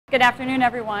Good afternoon,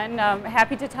 everyone.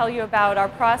 Happy to tell you about our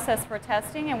process for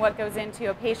testing and what goes into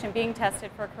a patient being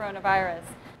tested for coronavirus.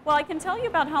 Well, I can tell you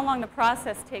about how long the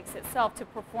process takes itself to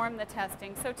perform the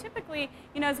testing. So typically,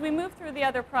 as we move through the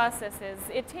other processes,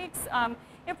 it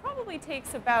probably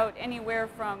takes about anywhere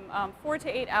from 4 to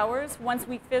 8 hours once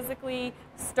we physically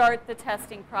start the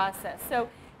testing process. So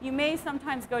you may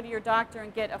sometimes go to your doctor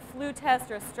and get a flu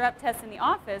test or a strep test in the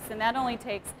office, and that only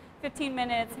takes 15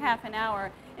 minutes, half an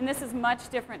hour, and this is much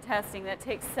different testing that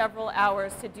takes several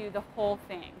hours to do the whole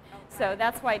thing. Okay. So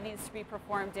that's why it needs to be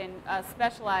performed in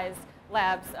specialized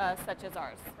labs such as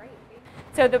ours. Great.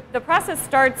 So the process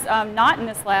starts not in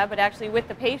this lab, but actually with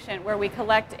the patient, where we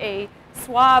collect a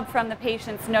swab from the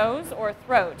patient's nose or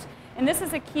throat. And this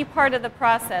is a key part of the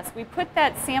process. We put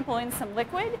that sample in some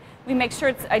liquid. We make sure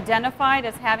it's identified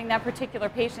as having that particular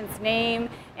patient's name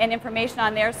and information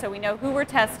on there so we know who we're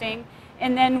testing.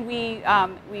 And then we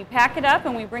pack it up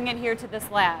and we bring it here to this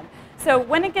lab. So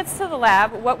when it gets to the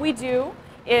lab, what we do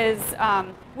is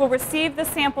we'll receive the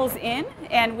samples in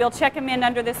and we'll check them in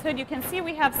under this hood. You can see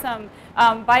we have some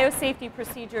biosafety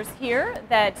procedures here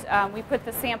that we put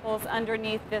the samples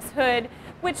underneath this hood,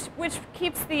 which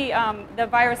keeps the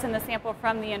virus in the sample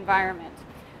from the environment.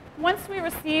 Once we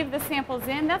receive the samples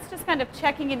in, that's just kind of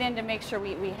checking it in to make sure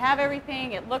we have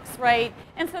everything, it looks right.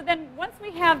 And so then once we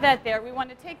have that there, we want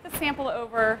to take the sample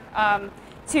over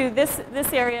to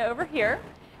this area over here.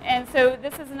 And so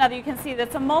this is another, you can see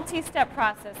that's a multi-step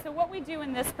process. So what we do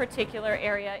in this particular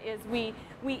area is we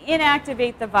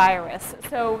inactivate the virus.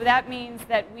 So that means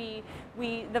that the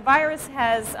virus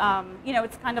has,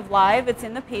 it's kind of live, it's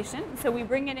in the patient. So we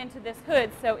bring it into this hood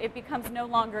so it becomes no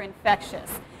longer infectious.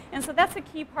 And so that's a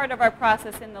key part of our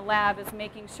process in the lab, is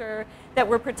making sure that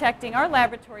we're protecting our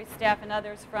laboratory staff and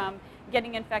others from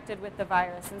getting infected with the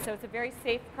virus. And so it's a very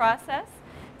safe process.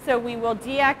 So we will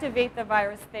deactivate the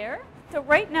virus there. So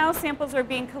right now samples are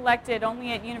being collected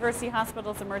only at university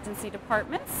hospitals' emergency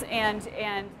departments, and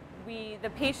the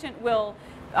patient will,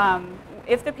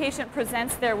 if the patient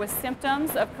presents there with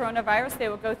symptoms of coronavirus, they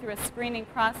will go through a screening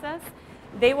process.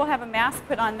 They will have a mask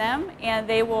put on them, and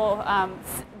they will,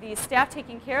 the staff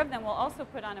taking care of them will also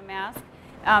put on a mask,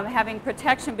 having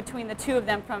protection between the two of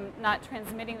them from not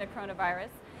transmitting the coronavirus.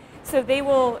 So they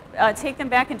will take them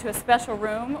back into a special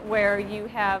room where you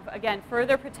have, again,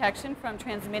 further protection from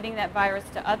transmitting that virus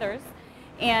to others.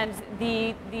 And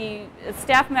the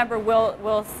staff member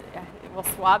will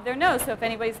swab their nose. So if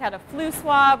anybody's had a flu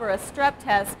swab or a strep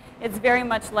test, it's very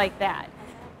much like that.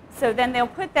 So then they'll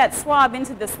put that swab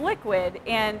into this liquid,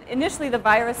 and initially the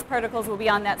virus particles will be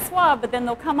on that swab, but then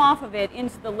they'll come off of it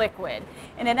into the liquid.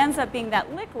 And it ends up being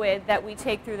that liquid that we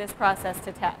take through this process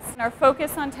to test. And our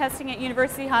focus on testing at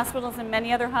university hospitals and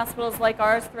many other hospitals like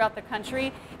ours throughout the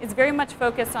country is very much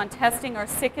focused on testing our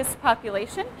sickest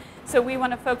population. So we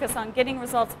want to focus on getting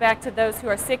results back to those who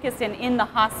are sickest and in the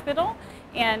hospital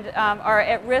and are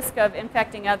at risk of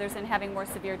infecting others and having more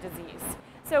severe disease.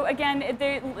 So again,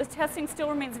 the testing still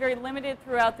remains very limited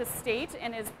throughout the state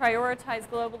and is prioritized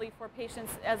globally for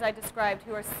patients, as I described,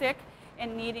 who are sick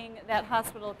and needing that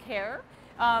hospital care.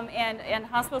 And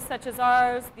hospitals such as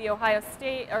ours, the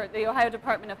Ohio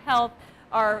Department of Health,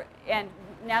 and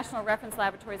national reference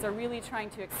laboratories are really trying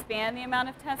to expand the amount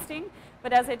of testing.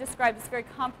 But as I described, it's a very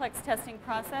complex testing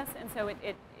process, and so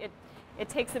it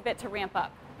takes a bit to ramp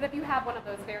up. But if you have one of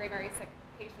those very, very sick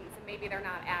patients, and maybe they're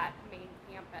not at main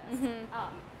campus,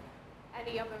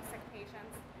 any of those sick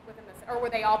patients within this, or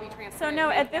would they all be transferred? So no,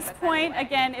 at this point,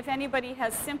 again, if anybody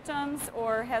has symptoms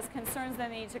or has concerns, then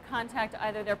they need to contact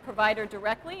either their provider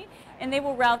directly, and they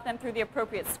will route them through the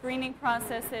appropriate screening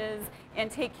processes and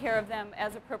take care of them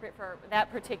as appropriate for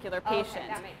that particular patient. Okay,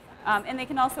 that makes sense. And they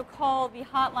can also call the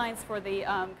hotlines for the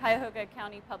Cuyahoga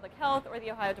County Public Health or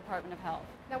the Ohio Department of Health.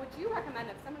 Now, would you recommend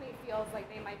if somebody feels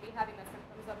like they might be having the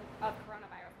symptoms of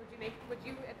coronavirus, would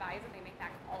you advise that they make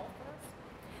that call first?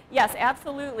 Yes,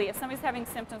 absolutely. If somebody's having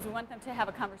symptoms, we want them to have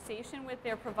a conversation with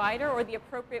their provider or the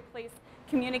appropriate place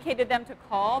communicated them to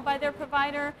call by their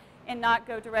provider and not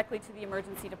go directly to the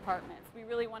emergency departments. We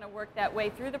really want to work that way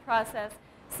through the process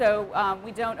so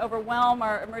we don't overwhelm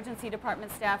our emergency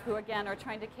department staff who, again, are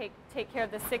trying to take care of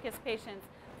the sickest patients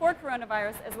for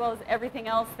coronavirus as well as everything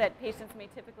else that patients may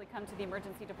typically come to the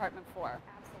emergency department for.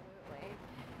 Absolutely.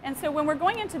 And so when we're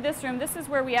going into this room, this is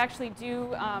where we actually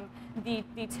do the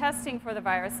testing for the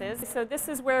viruses. So this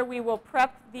is where we will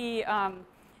prep the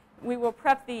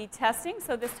testing.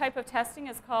 So this type of testing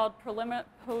is called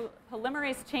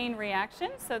polymerase chain reaction.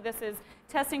 So this is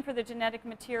testing for the genetic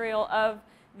material of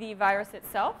the virus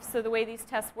itself. So the way these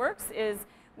tests works is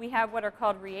we have what are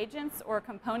called reagents or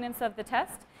components of the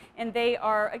test, and they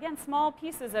are, again, small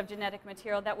pieces of genetic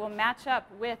material that will match up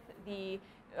with the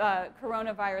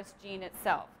coronavirus gene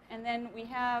itself. And then we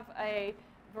have a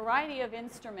variety of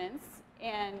instruments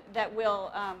and that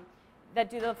will that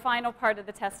do the final part of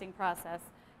the testing process.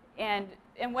 And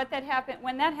when that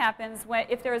happens,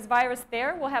 if there is virus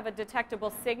there, we'll have a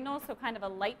detectable signal, so kind of a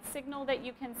light signal that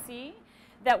you can see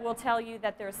that will tell you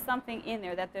that there's something in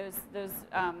there, that those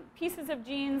pieces of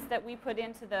genes that we put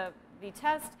into the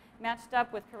test matched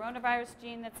up with coronavirus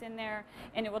gene that's in there,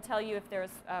 and it will tell you if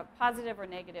there's positive or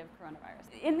negative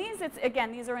coronavirus. In these,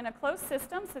 these are in a closed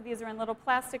system, so these are in little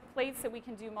plastic plates that we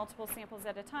can do multiple samples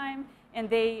at a time,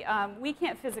 and we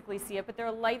can't physically see it, but there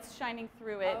are lights shining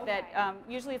through it that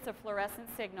usually it's a fluorescent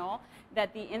signal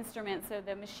that the instrument, so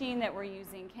the machine that we're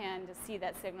using can to see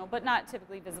that signal, but not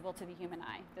typically visible to the human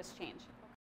eye, this change.